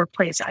about the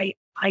workplace,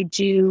 I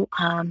do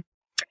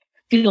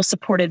feel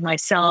supported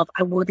myself.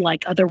 I would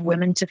like other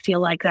women to feel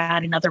like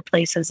that in other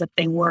places that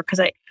they work.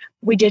 Because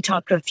we did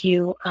talk to a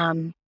few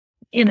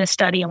in the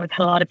study, and we've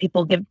had a lot of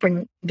people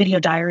bring video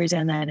diaries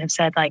in that have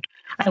said like,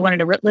 I wanted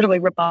to literally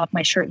rip off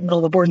my shirt in the middle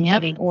of a board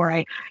meeting, or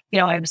I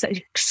was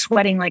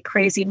sweating like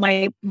crazy.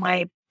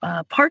 My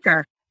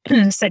partner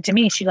said to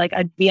me,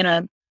 I'd be in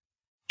a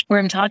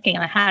room talking,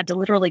 and I had to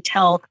literally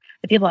tell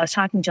the people I was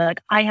talking to, like,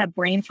 I have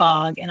brain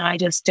fog and I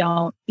just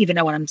don't even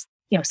know what I'm,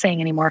 saying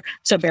anymore.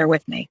 So bear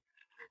with me.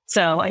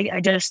 So I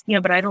just,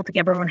 but I don't think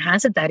everyone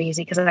has it that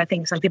easy because I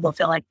think some people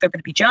feel like they're going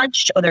to be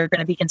judged or they're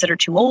going to be considered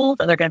too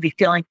old or they're going to be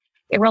feeling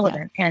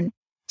irrelevant. Yeah. And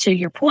to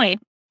your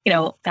point,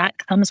 that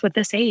comes with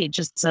this age.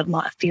 It's a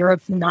fear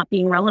of not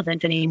being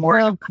relevant anymore.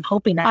 Well, I'm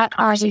hoping that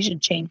conversation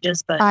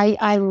changes. But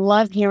I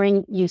love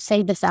hearing you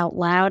say this out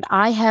loud.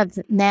 I have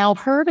now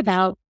heard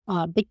about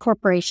big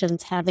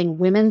corporations having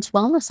women's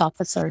wellness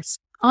officers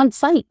on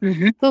site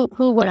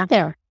who work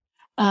there.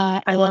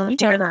 I love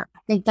to hear that. I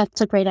think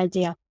that's a great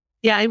idea.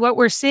 Yeah. And what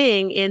we're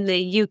seeing in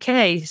the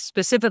UK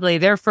specifically,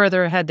 they're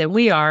further ahead than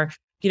we are.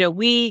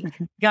 We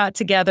got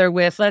together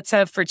with let's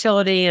have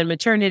fertility and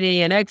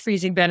maternity and egg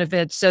freezing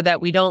benefits so that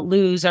we don't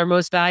lose our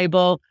most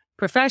valuable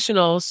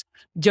professionals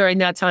during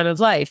that time of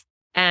life.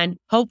 And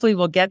hopefully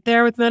we'll get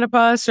there with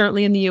menopause,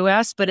 certainly in the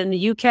US, but in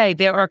the UK,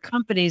 there are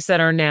companies that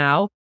are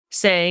now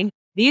saying,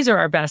 these are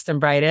our best and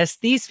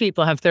brightest. These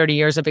people have 30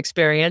 years of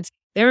experience.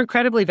 They're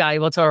incredibly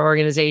valuable to our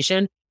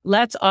organization.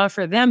 Let's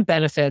offer them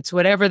benefits,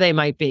 whatever they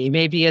might be.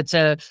 Maybe it's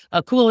a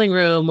cooling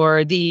room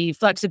or the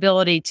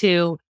flexibility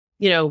to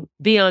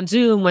be on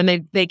Zoom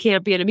when they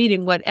can't be in a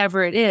meeting,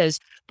 whatever it is,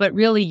 but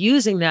really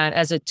using that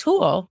as a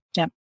tool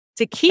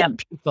to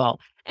keep people.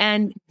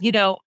 And,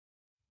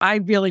 I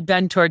really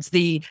bend towards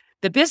the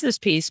business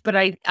piece, but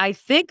I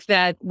think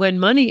that when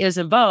money is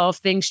involved,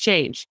 things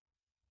change.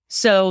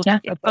 So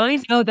if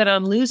I know that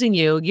I'm losing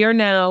you, you're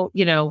now,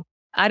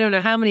 I don't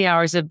know how many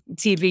hours of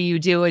TV you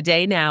do a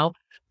day now,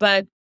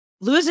 but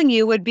losing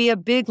you would be a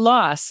big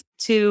loss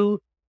to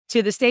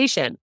the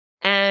station.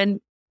 And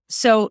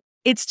so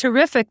it's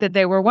terrific that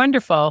they were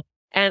wonderful.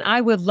 And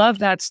I would love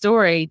that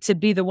story to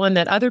be the one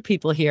that other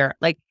people hear.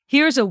 Like,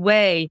 here's a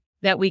way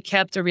that we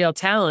kept a real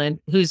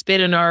talent who's been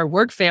in our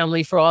work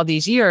family for all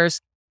these years,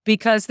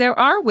 because there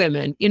are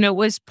women, it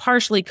was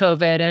partially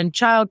COVID and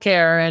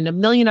childcare and a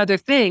million other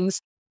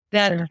things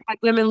that had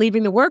women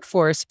leaving the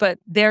workforce. But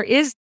there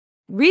is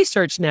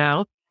research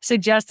now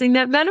suggesting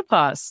that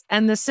menopause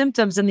and the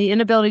symptoms and the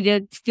inability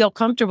to feel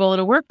comfortable in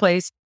a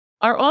workplace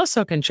are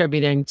also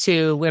contributing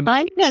to women.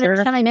 I'm going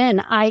to chime in.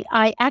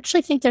 I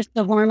actually think there's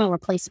the hormone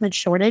replacement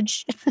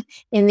shortage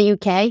in the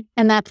UK,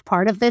 and that's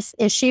part of this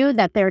issue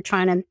that they're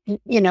trying to,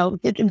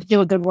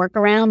 do a good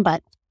workaround.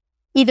 But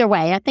either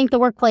way, I think the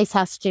workplace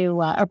has to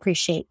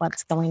appreciate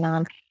what's going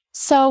on.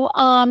 So,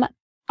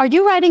 are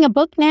you writing a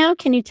book now?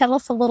 Can you tell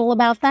us a little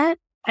about that?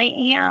 I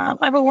am.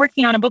 I've been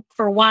working on a book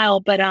for a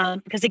while, but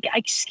because I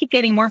just keep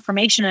getting more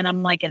information, and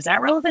I'm like, is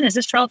that relevant? Is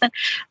this relevant?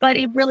 But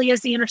it really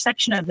is the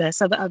intersection of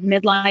this, of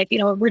midlife.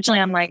 Originally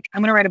I'm like,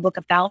 I'm going to write a book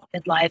about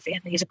midlife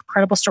and these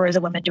incredible stories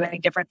of women doing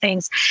different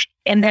things.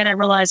 And then I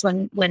realized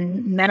when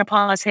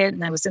menopause hit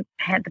and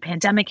the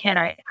pandemic hit,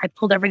 I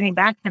pulled everything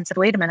back and said,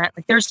 wait a minute,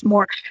 like there's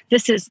more.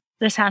 This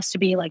has to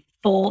be like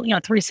full,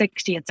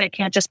 360. It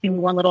can't just be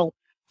one little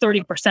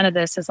 30% of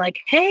this is like,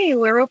 hey,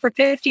 we're over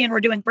 50 and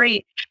we're doing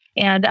great.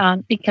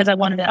 And because I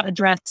wanted to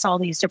address all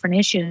these different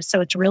issues.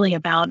 So it's really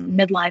about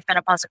midlife,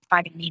 menopause, and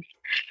finding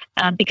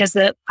meaning. Because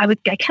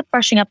I kept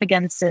brushing up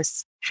against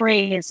this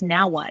phrase,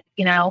 now what,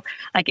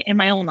 like in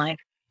my own life.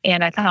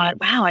 And I thought,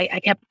 wow,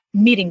 I kept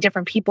meeting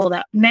different people,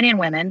 men and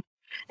women,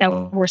 that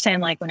were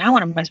saying like, well, now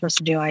what am I supposed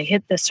to do? I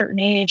hit this certain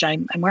age.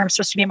 I'm where I'm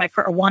supposed to be in my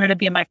career, or wanted to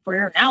be in my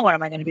career. Now what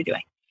am I going to be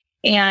doing?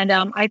 And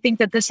I think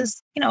that this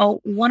is,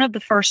 one of the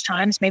first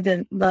times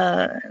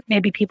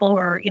maybe people who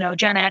are,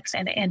 Gen X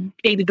and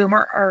baby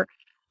boomer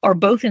are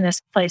both in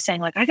this place saying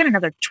like, I got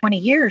another 20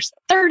 years,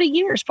 30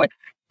 years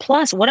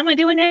plus, what am I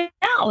doing now?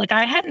 Like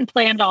I hadn't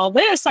planned all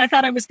this. I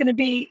thought I was going to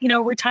be,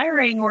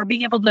 retiring or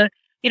being able to,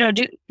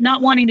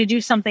 not wanting to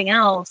do something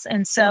else.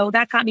 And so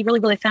that got me really,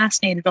 really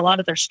fascinated, a lot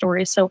of their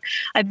stories. So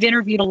I've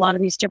interviewed a lot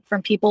of these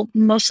different people,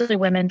 mostly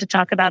women, to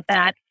talk about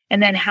that.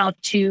 And then how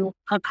to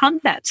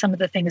combat some of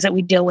the things that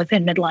we deal with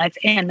in midlife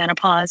and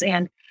menopause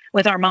and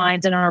with our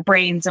minds and our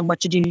brains and what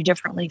to do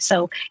differently.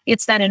 So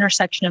it's that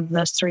intersection of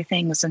those three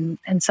things.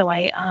 And so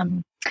I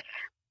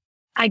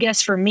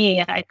guess for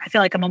me, I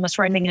feel like I'm almost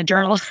writing a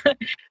journal,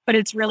 but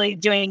it's really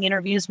doing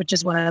interviews, which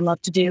is what I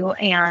love to do.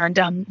 And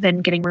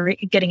then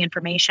getting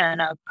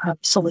information of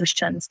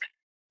solutions.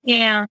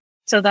 Yeah.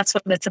 So that's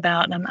what it's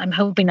about. And I'm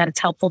hoping that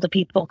it's helpful to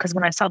people, because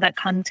when I saw that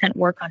content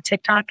work on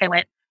TikTok, I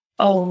went,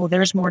 oh,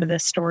 there's more to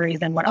this story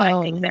than what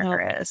I think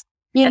there is.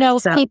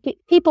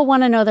 People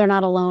want to know they're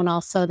not alone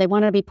also. They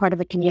want to be part of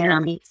a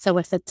community. Yeah. So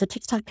if it's a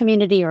TikTok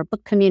community or a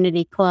book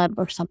community club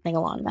or something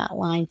along that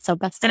line. So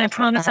best. And I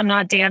promise I'm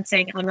not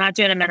dancing. I'm not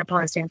doing a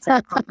menopause dance.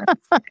 I promise.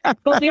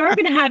 But we are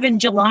going to have in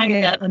July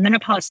a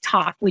menopause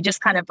talk. We just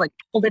kind of like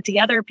pulled it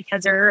together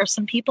because there are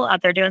some people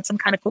out there doing some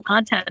kind of cool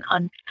content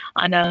on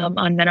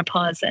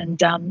menopause. And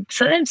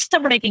so then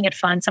some are making it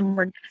fun. Some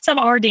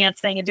are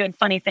dancing and doing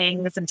funny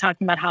things and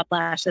talking about hot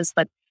flashes.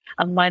 But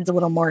mine's a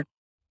little more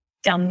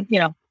down,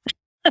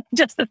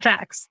 just the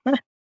facts.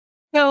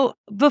 So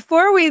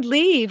before we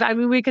leave,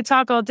 we could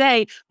talk all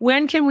day.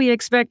 When can we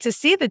expect to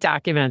see the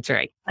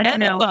documentary? I don't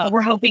know.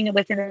 We're hoping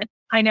within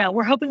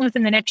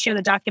the next year,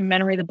 the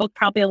documentary, the book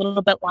probably a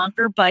little bit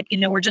longer, but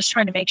we're just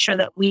trying to make sure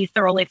that we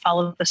thoroughly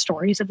follow the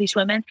stories of these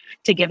women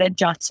to give it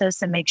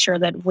justice and make sure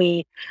that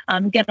we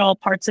get all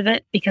parts of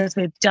it, because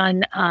we've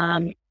done,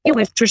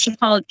 we've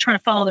trying to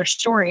follow their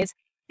stories.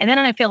 And then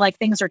I feel like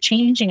things are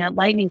changing at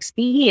lightning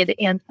speed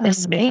in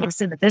this space,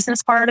 in the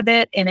business part of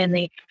it.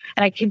 And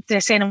I keep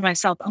saying to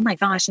myself, oh my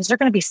gosh, is there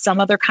going to be some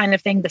other kind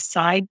of thing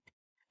beside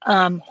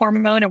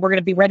hormone? And we're going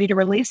to be ready to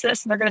release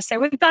this. And they're going to say,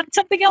 we've got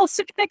something else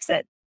to fix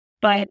it.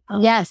 But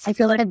yes, I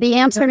feel like the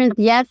answer is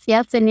yes,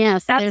 yes, and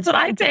yes. That's what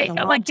I think.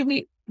 I'm like, do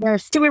we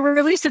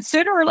release it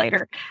sooner or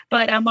later?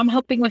 But I'm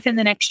hoping within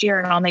the next year,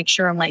 and I'll make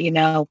sure and let you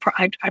know.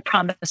 I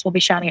promise we'll be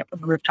shouting it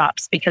from the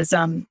rooftops, because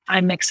I'm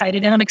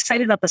excited, and I'm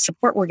excited about the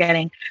support we're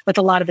getting with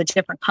a lot of the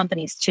different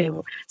companies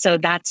too. So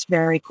that's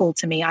very cool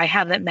to me. I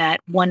haven't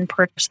met one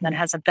person that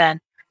hasn't been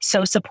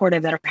so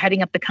supportive, that are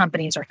heading up the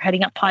companies or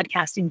heading up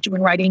podcasting,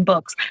 writing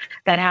books,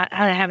 that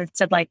haven't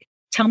said like,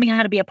 tell me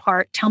how to be a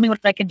part, tell me what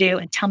I can do,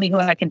 and tell me who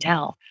I can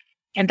tell.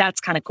 And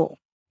that's kind of cool.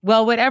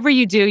 Well, whatever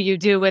you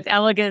do with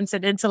elegance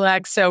and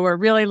intellect. So we're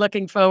really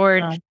looking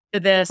forward to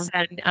this.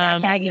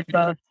 And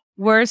both.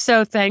 We're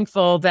so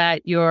thankful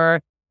that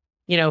you're,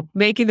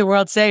 making the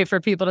world safe for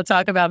people to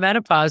talk about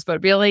menopause,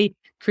 but really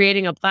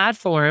creating a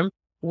platform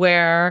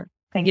where,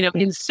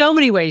 in so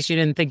many ways you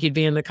didn't think you'd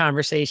be in the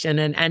conversation.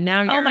 And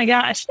now oh my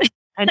gosh.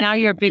 And now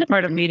you're a big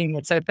part of meeting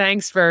it. So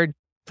thanks for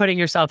putting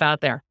yourself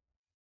out there.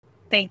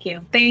 Thank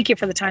you. Thank you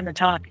for the time to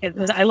talk.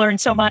 I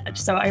learned so much,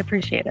 so I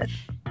appreciate it.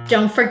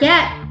 Don't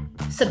forget,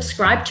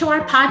 subscribe to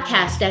our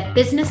podcast at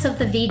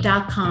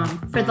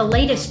businessofthev.com for the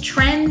latest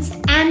trends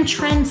and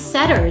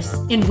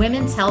trendsetters in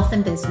women's health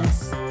and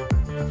business.